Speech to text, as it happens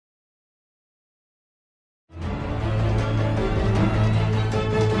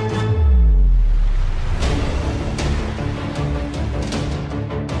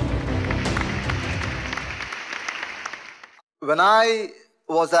When I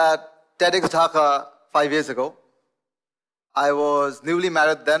was at TEDxDhaka 5 years ago, I was newly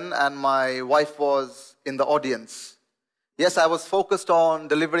married then and my wife was in the audience. Yes, I was focused on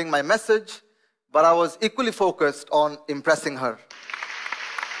delivering my message, but I was equally focused on impressing her.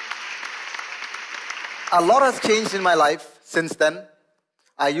 A lot has changed in my life since then.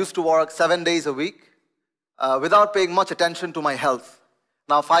 I used to work 7 days a week without paying much attention to my health.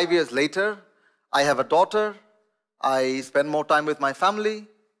 Now, 5 years later, I have a daughter, I spend more time with my family,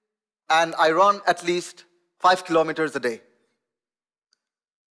 and I run at least 5 kilometers a day.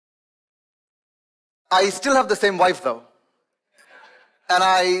 I still have the same wife though, and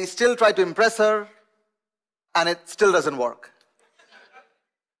I still try to impress her, and it still doesn't work.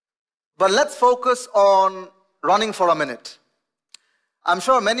 But let's focus on running for a minute. I'm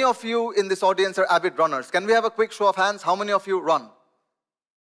sure many of you in this audience are avid runners. Can we have a quick show of hands? How many of you run?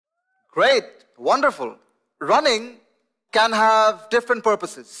 Great, wonderful. Running can have different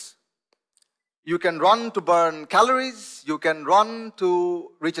purposes. You can run to burn calories. You can run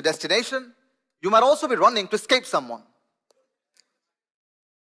to reach a destination. You might also be running to escape someone.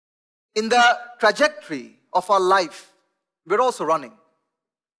 In the trajectory of our life, we're also running.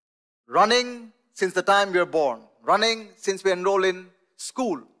 Running since the time we're born. Running since we enroll in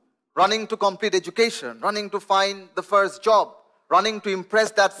school. Running to complete education. Running to find the first job. Running to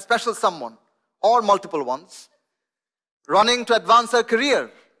impress that special someone or multiple ones. Running to advance our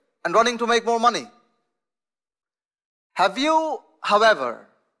career and running to make more money. Have you, however,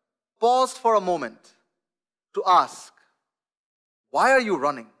 paused for a moment to ask, why are you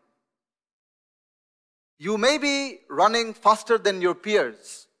running? You may be running faster than your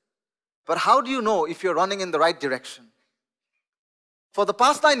peers, but how do you know if you're running in the right direction? For the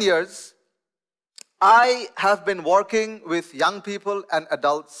past 9 years, I have been working with young people and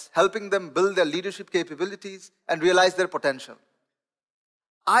adults, helping them build their leadership capabilities and realize their potential.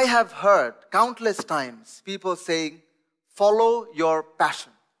 I have heard countless times people saying, follow your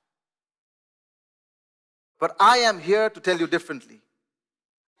passion. But I am here to tell you differently.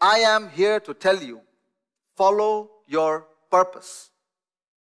 I am here to tell you, follow your purpose.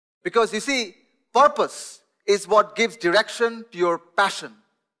 Because you see, purpose is what gives direction to your passion.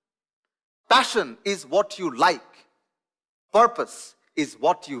 Passion is what you like. Purpose is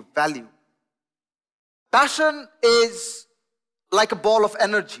what you value. Passion is like a ball of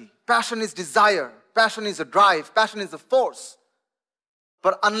energy. Passion is desire. Passion is a drive. Passion is a force.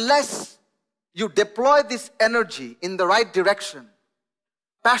 But unless you deploy this energy in the right direction,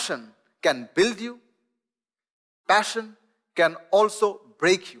 passion can build you. Passion can also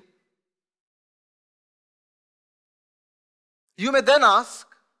break you. You may then ask,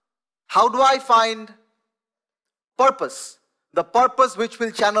 how do I find purpose? The purpose which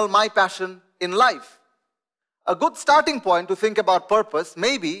will channel my passion in life. A good starting point to think about purpose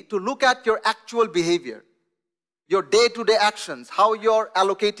may be to look at your actual behavior, your day-to-day actions, how you're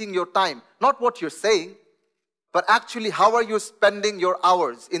allocating your time. Not what you're saying, but actually how are you spending your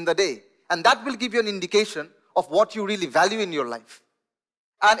hours in the day. And that will give you an indication of what you really value in your life.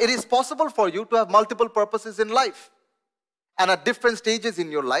 And it is possible for you to have multiple purposes in life. And at different stages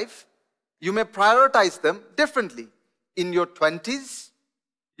in your life, you may prioritize them differently. In your 20s,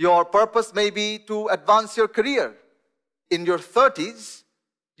 your purpose may be to advance your career. In your 30s,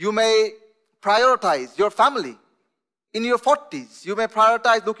 you may prioritize your family. In your 40s, you may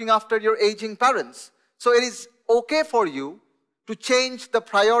prioritize looking after your aging parents. So it is okay for you to change the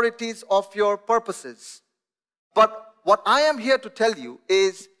priorities of your purposes. But what I am here to tell you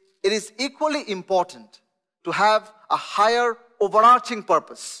is, it is equally important to have a higher overarching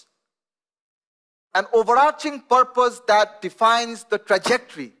purpose. An overarching purpose that defines the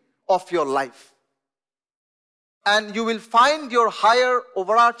trajectory of your life. And you will find your higher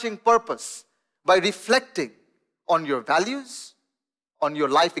overarching purpose by reflecting on your values, on your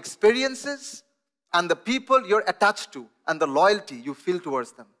life experiences, and the people you're attached to, and the loyalty you feel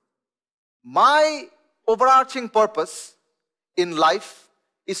towards them. My overarching purpose in life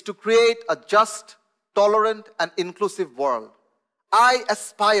is to create a just, tolerant, and inclusive world. I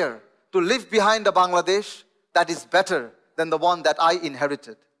aspire to live behind a Bangladesh that is better than the one that I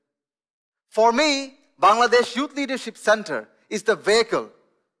inherited. For me, Bangladesh Youth Leadership Center is the vehicle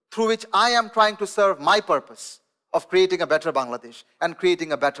through which I am trying to serve my purpose of creating a better Bangladesh and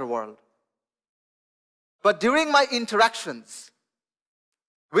creating a better world. But during my interactions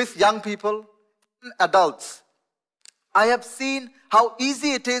with young people and adults, I have seen how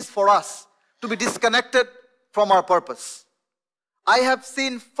easy it is for us to be disconnected from our purpose. I have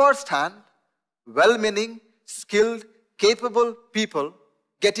seen firsthand well-meaning, skilled, capable people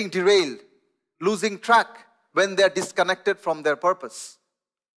getting derailed, losing track, when they're disconnected from their purpose.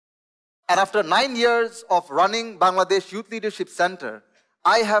 And after 9 years of running Bangladesh Youth Leadership Center,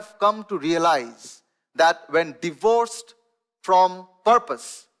 I have come to realize that when divorced from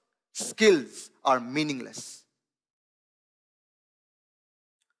purpose, skills are meaningless.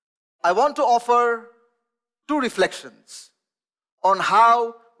 I want to offer 2 reflections on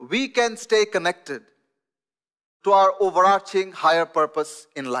how we can stay connected to our overarching higher purpose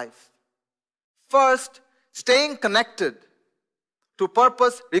in life. First, staying connected to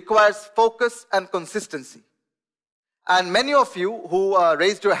purpose requires focus and consistency. And many of you who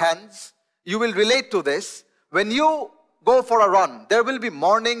raised your hands, you will relate to this. When you go for a run, there will be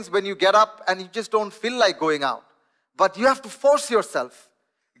mornings when you get up and you just don't feel like going out. But you have to force yourself.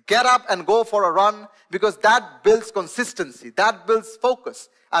 Get up and go for a run, because that builds consistency, that builds focus.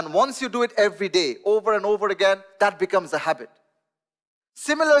 And once you do it every day, over and over again, that becomes a habit.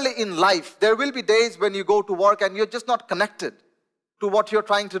 Similarly in life, there will be days when you go to work and you're just not connected to what you're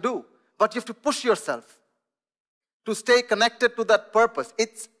trying to do. But you have to push yourself to stay connected to that purpose.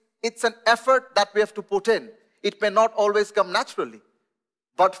 It's an effort that we have to put in. It may not always come naturally.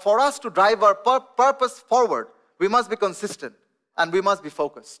 But for us to drive our purpose forward, we must be consistent and we must be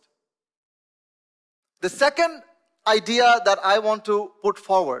focused. The second idea that I want to put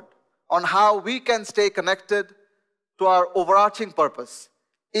forward on how we can stay connected to our overarching purpose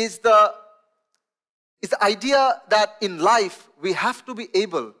is the idea that in life we have to be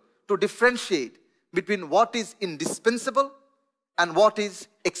able to differentiate between what is indispensable and what is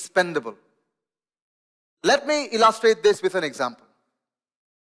expendable. Let me illustrate this with an example.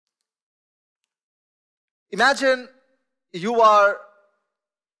 Imagine you are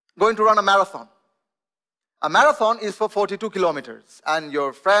going to run a marathon. A marathon is for 42 kilometers, and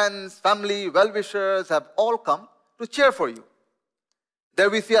your friends, family, well-wishers have all come to cheer for you. They're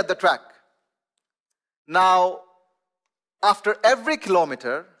with you at the track. Now, after every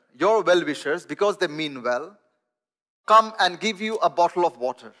kilometer, your well-wishers, because they mean well, come and give you a bottle of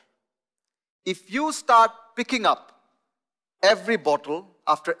water. If you start picking up every bottle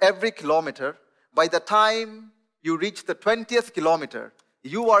after every kilometer, by the time you reach the 20th kilometer,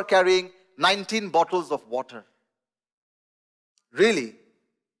 you are carrying 19 bottles of water. Really,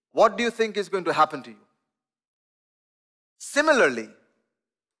 what do you think is going to happen to you? Similarly,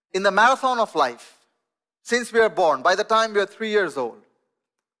 in the marathon of life, since we are born, by the time we are 3 years old,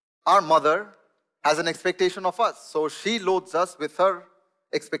 our mother has an expectation of us. So she loads us with her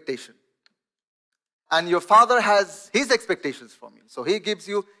expectation. And your father has his expectations from you. So he gives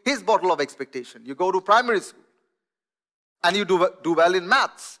you his bottle of expectation. You go to primary school and you do well in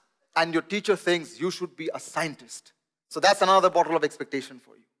maths. And your teacher thinks you should be a scientist. So that's another bottle of expectation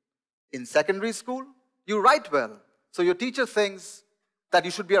for you. In secondary school, you write well. So your teacher thinks that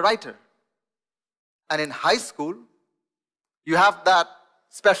you should be a writer. And in high school, you have that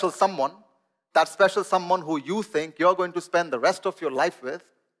special someone who you think you're going to spend the rest of your life with.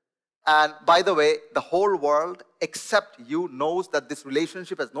 And by the way, the whole world except you knows that this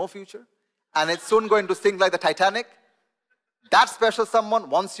relationship has no future and it's soon going to sink like the Titanic. That special someone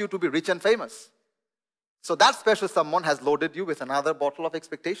wants you to be rich and famous. So that special someone has loaded you with another bottle of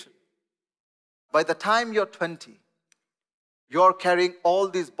expectation. By the time you're 20, you're carrying all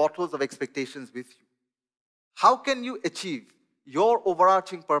these bottles of expectations with you. How can you achieve your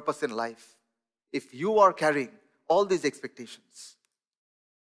overarching purpose in life if you are carrying all these expectations?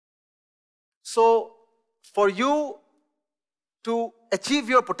 So, for you to achieve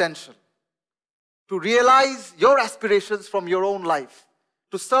your potential, to realize your aspirations from your own life,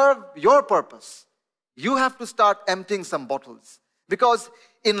 to serve your purpose, you have to start emptying some bottles. Because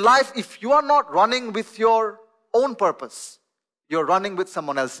in life, if you are not running with your own purpose, you're running with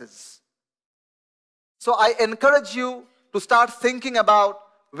someone else's. So I encourage you to start thinking about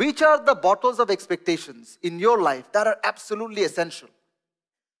which are the bottles of expectations in your life that are absolutely essential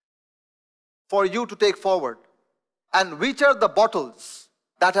for you to take forward, and which are the bottles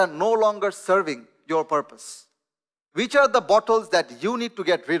that are no longer serving your purpose. Which are the bottles that you need to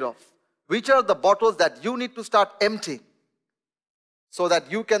get rid of? Which are the bottles that you need to start emptying so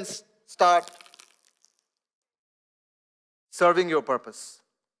that you can start serving your purpose?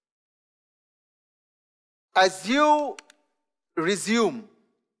 As you resume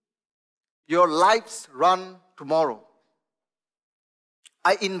your life's run tomorrow,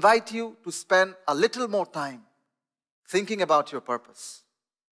 I invite you to spend a little more time thinking about your purpose.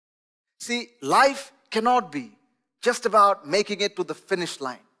 See, life cannot be just about making it to the finish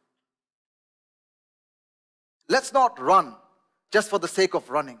line. Let's not run just for the sake of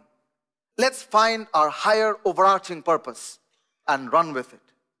running. Let's find our higher overarching purpose and run with it.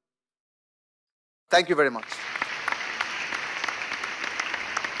 Thank you very much.